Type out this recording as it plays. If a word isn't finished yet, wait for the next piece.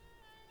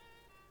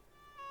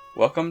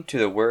Welcome to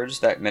the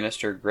Words That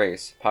Minister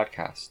Grace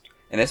podcast.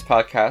 In this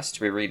podcast,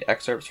 we read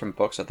excerpts from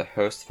books that the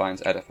host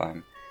finds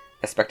edifying.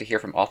 Expect to hear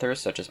from authors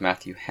such as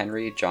Matthew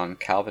Henry, John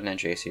Calvin, and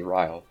J.C.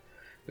 Ryle.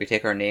 We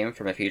take our name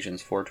from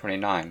Ephesians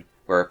 4:29,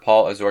 where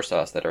Paul exhorts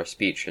us that our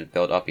speech should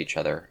build up each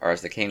other, or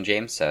as the King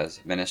James says,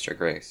 minister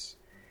grace.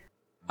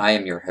 I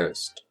am your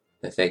host,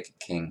 the fake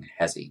King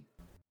Hezi.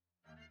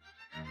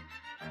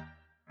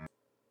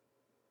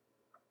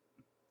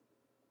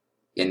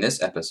 In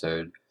this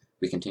episode,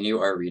 we continue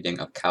our reading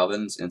of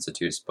Calvin's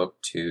Institutes Book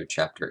 2,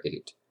 Chapter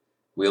 8.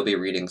 We'll be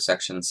reading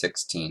Section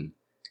 16.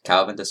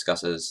 Calvin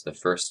discusses the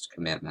First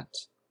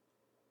Commandment.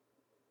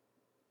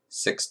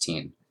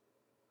 16.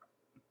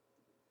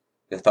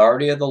 The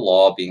authority of the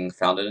law being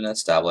founded and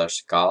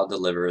established, God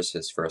delivers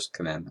his first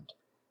commandment.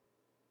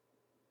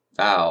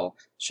 Thou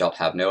shalt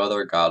have no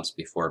other gods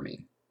before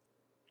me.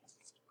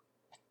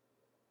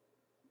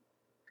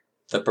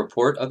 The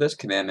purport of this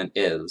commandment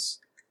is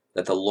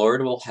that the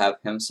Lord will have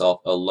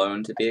himself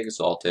alone to be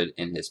exalted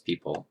in his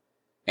people,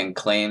 and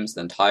claims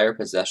the entire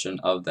possession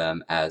of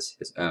them as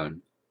his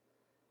own.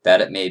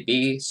 That it may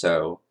be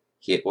so,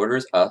 he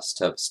orders us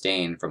to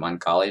abstain from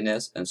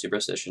ungodliness and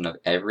superstition of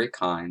every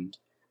kind,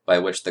 by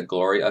which the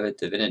glory of his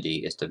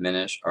divinity is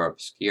diminished or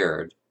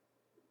obscured.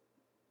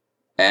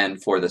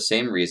 And for the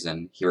same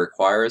reason, he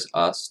requires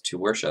us to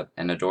worship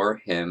and adore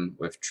him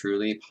with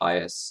truly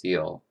pious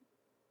zeal.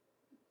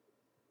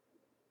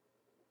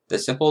 The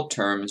simple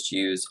terms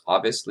used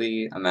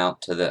obviously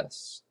amount to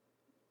this.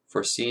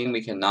 For seeing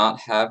we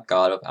cannot have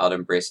God without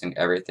embracing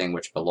everything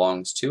which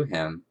belongs to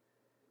him,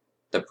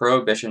 the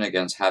prohibition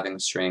against having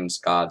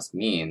strange gods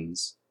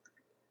means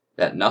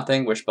that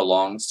nothing which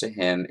belongs to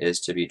him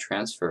is to be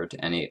transferred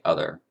to any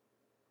other.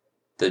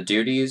 The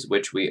duties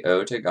which we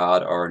owe to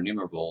God are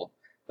innumerable,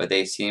 but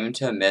they seem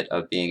to admit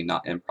of being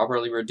not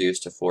improperly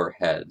reduced to 4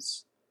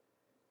 heads.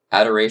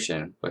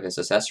 Adoration, with its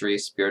accessory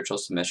spiritual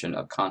submission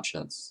of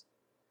conscience.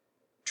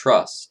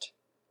 Trust,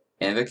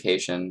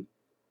 invocation,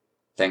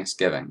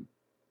 thanksgiving.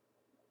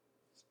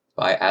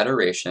 By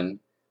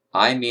adoration,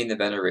 I mean the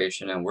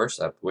veneration and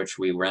worship which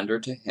we render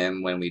to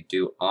him when we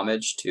do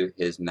homage to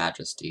his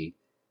majesty,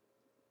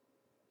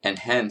 and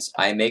hence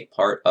I make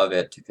part of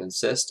it to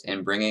consist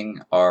in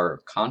bringing our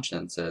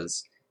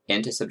consciences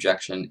into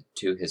subjection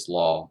to his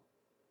law.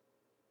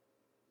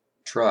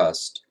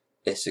 Trust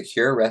is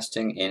secure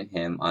resting in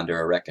him under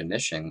a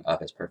recognition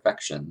of his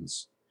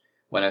perfections,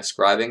 when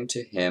ascribing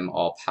to him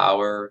all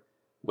power,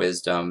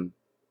 wisdom,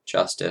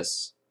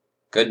 justice,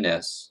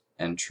 goodness,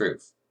 and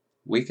truth.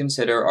 We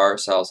consider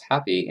ourselves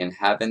happy in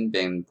having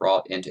been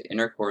brought into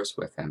intercourse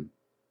with him.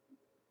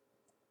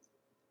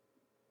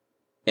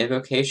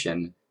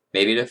 Invocation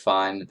may be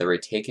defined the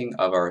retaking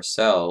of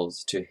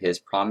ourselves to his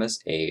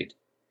promised aid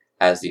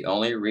as the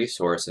only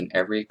resource in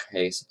every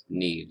case of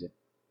need.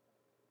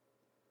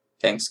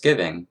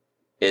 Thanksgiving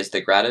is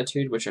the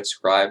gratitude which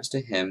ascribes to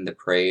him the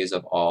praise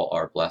of all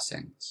our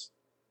blessings.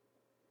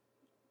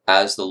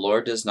 As the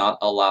Lord does not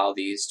allow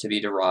these to be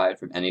derived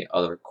from any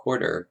other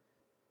quarter,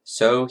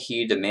 so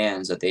he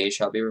demands that they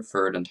shall be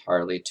referred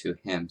entirely to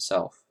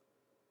himself.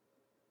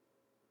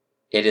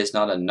 It is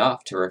not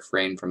enough to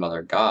refrain from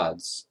other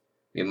gods.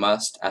 We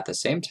must at the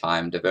same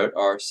time devote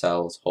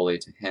ourselves wholly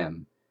to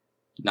him,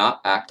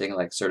 not acting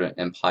like certain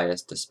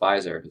impious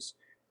despisers,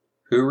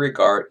 who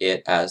regard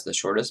it as the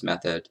shortest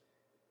method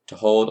to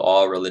hold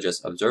all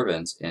religious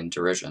observance in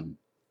derision.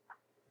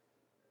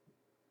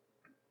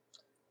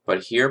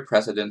 But here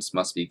precedence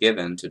must be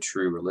given to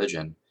true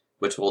religion,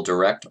 which will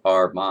direct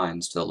our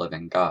minds to the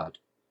living God.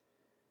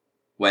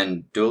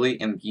 When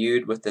duly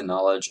imbued with the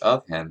knowledge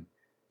of him,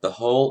 the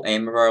whole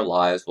aim of our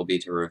lives will be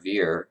to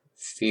revere,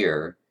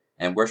 fear,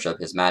 and worship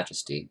his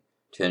majesty,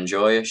 to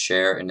enjoy a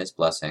share in his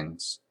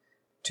blessings,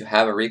 to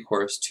have a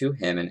recourse to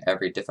him in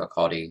every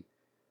difficulty,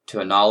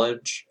 to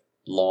acknowledge,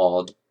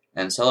 laud,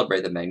 and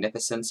celebrate the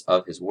magnificence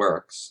of his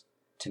works,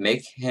 to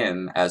make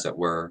him, as it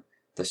were,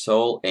 the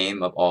sole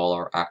aim of all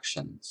our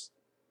actions.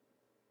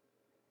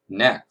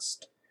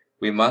 Next,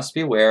 we must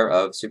beware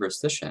of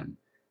superstition,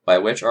 by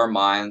which our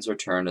minds are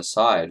turned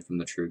aside from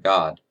the true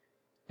God,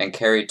 and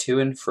carried to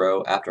and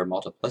fro after a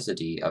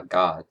multiplicity of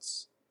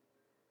gods.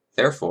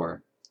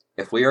 Therefore,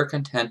 if we are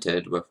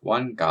contented with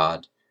one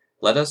God,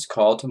 let us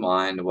call to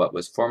mind what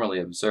was formerly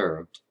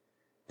observed,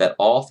 that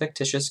all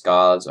fictitious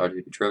gods are to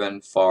be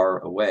driven far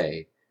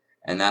away,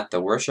 and that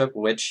the worship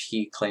which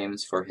he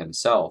claims for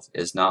himself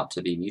is not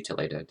to be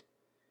mutilated.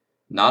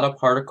 Not a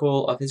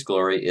particle of his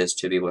glory is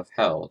to be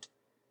withheld.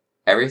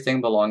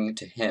 Everything belonging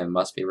to him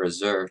must be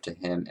reserved to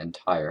him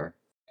entire.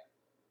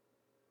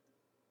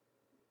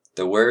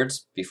 The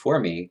words before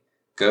me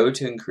go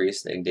to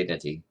increase the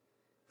indignity,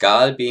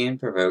 God being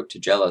provoked to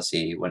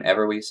jealousy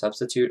whenever we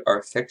substitute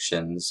our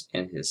fictions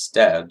in his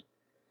stead,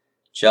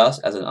 just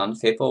as an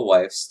unfaithful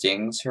wife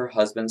stings her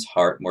husband's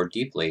heart more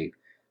deeply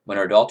when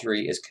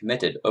adultery is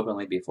committed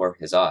openly before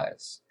his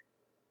eyes.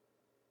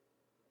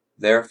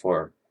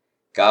 Therefore,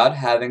 God,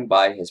 having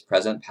by his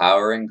present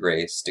power and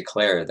grace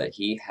declared that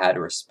he had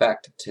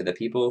respect to the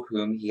people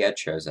whom he had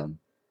chosen,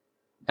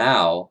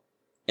 now,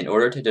 in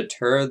order to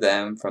deter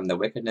them from the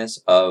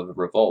wickedness of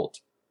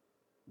revolt,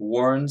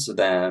 warns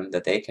them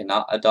that they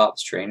cannot adopt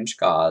strange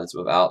gods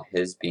without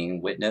his being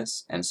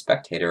witness and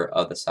spectator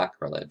of the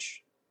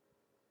sacrilege.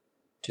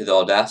 To the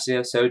audacity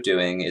of so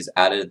doing is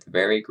added the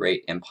very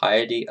great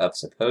impiety of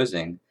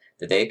supposing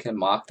that they can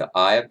mock the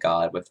eye of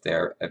God with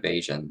their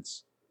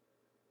evasions.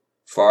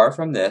 Far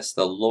from this,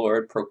 the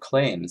Lord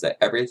proclaims that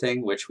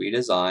everything which we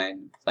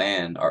design,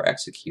 plan, or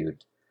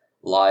execute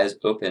lies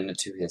open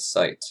to his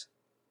sight.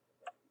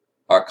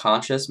 Our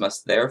conscience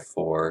must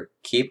therefore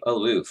keep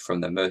aloof from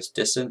the most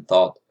distant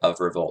thought of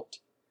revolt,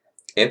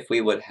 if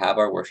we would have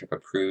our worship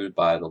approved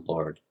by the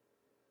Lord.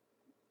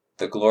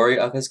 The glory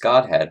of his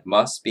Godhead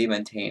must be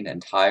maintained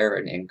entire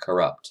and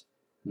incorrupt,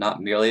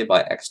 not merely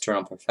by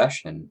external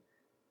profession,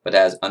 but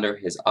as under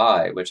his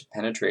eye which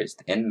penetrates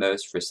the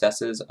inmost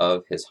recesses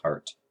of his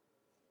heart.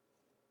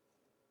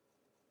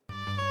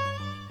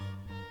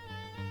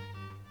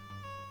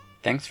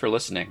 Thanks for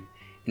listening.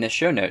 In the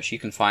show notes, you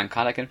can find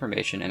contact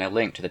information and a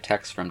link to the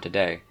text from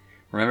today.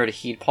 Remember to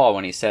heed Paul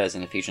when he says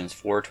in Ephesians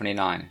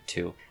 4:29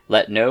 to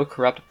let no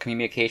corrupt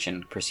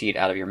communication proceed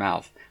out of your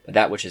mouth, but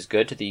that which is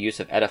good to the use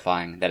of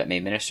edifying, that it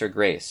may minister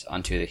grace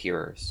unto the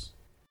hearers.